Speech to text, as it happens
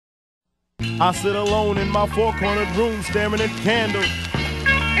I sit alone in my four-cornered room staring at candles.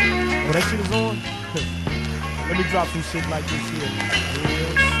 Oh, that shit is on? Let me drop some shit like this here.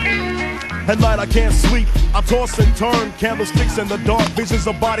 Yes. At night I can't sleep, I toss and turn. Candlesticks in the dark, visions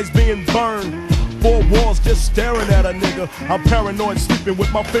of bodies being burned. Four walls just staring at a nigga. I'm paranoid, sleeping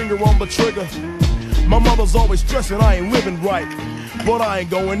with my finger on the trigger. My mother's always stressing I ain't living right, but I ain't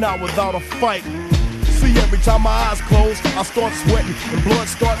going out without a fight. See, every time my eyes close, I start sweating and blood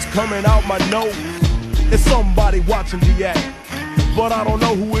starts coming out my nose. It's somebody watching the act, but I don't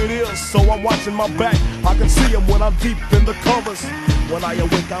know who it is, so I'm watching my back. I can see him when I'm deep in the covers. When I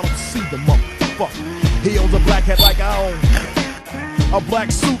awake, I don't see the motherfucker. He owns a black hat like I own, a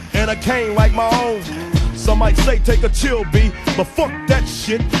black suit and a cane like my own. Some might say take a chill, B, but fuck that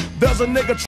shit. There's a nigga